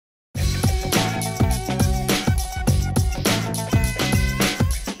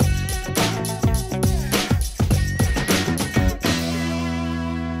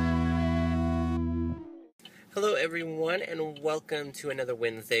everyone, and welcome to another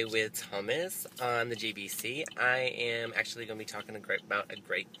Wednesday with Thomas on the GBC. I am actually going to be talking about a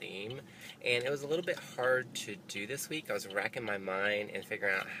great theme, and it was a little bit hard to do this week. I was racking my mind and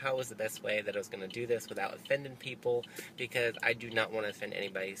figuring out how was the best way that I was going to do this without offending people, because I do not want to offend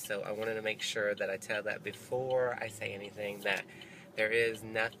anybody, so I wanted to make sure that I tell that before I say anything, that there is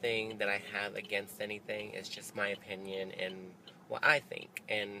nothing that I have against anything. It's just my opinion and what I think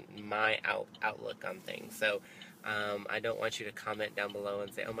and my outlook on things. So I don't want you to comment down below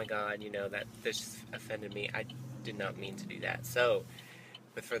and say, oh my god, that this offended me. I did not mean to do that. So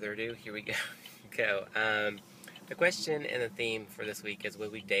with further ado, here we go. The question and the theme for this week is,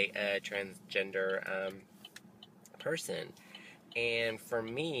 would we date a transgender person? And for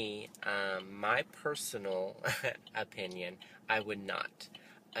me, my personal opinion, I would not.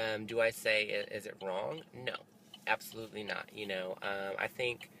 Do I say, is it wrong? No, absolutely not. I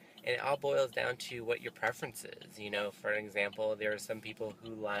think it all boils down to what your preference is. For example, there are some people who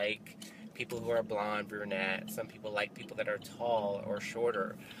like people who are blonde, brunette. Some people like people that are tall or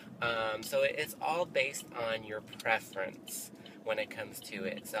shorter. So it's all based on your preference when it comes to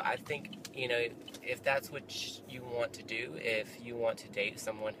it. So I think, if that's what you want to do, if you want to date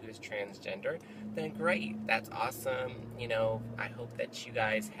someone who's transgender, then great. That's awesome. I hope that you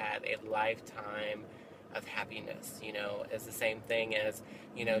guys have a lifetime of happiness. It's the same thing as,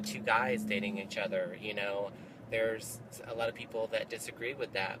 two guys dating each other. There's a lot of people that disagree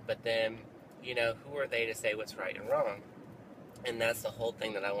with that, but then, who are they to say what's right and wrong? And that's the whole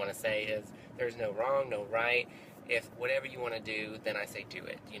thing that I want to say is there's no wrong, no right. If whatever you want to do, then I say do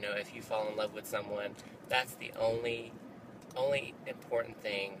it. If you fall in love with someone, that's the only important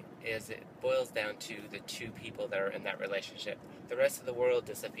thing, is it boils down to the two people that are in that relationship. The rest of the world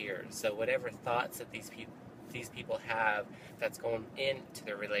disappears. So whatever thoughts that these people have that's going into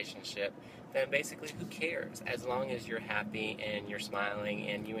their relationship, then basically who cares? As long as you're happy and you're smiling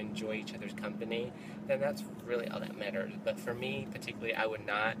and you enjoy each other's company, then that's really all that matters. But for me particularly, I would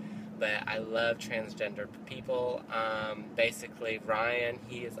not. But I love transgender people. Basically, Ryan,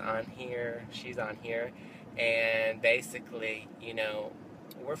 he is on here, she's on here, and basically,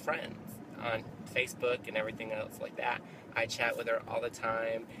 we're friends on Facebook and everything else like that. I chat with her all the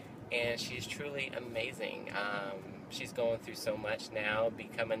time, and she's truly amazing. She's going through so much now,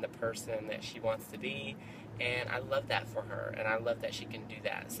 becoming the person that she wants to be, and I love that for her, and I love that she can do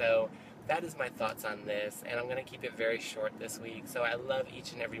that. So that is my thoughts on this, and I'm going to keep it very short this week. So I love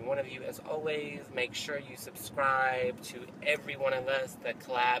each and every one of you. As always, make sure you subscribe to every one of us that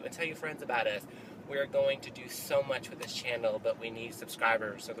collab, and tell your friends about us. We're going to do so much with this channel, but we need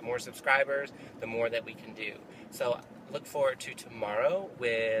subscribers. So the more subscribers, the more that we can do. So look forward to tomorrow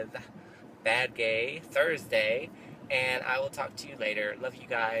with Bad Gay Thursday, and I will talk to you later. Love you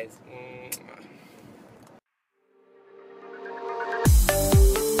guys.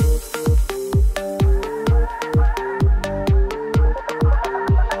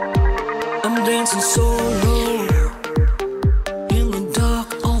 I'm dancing solo.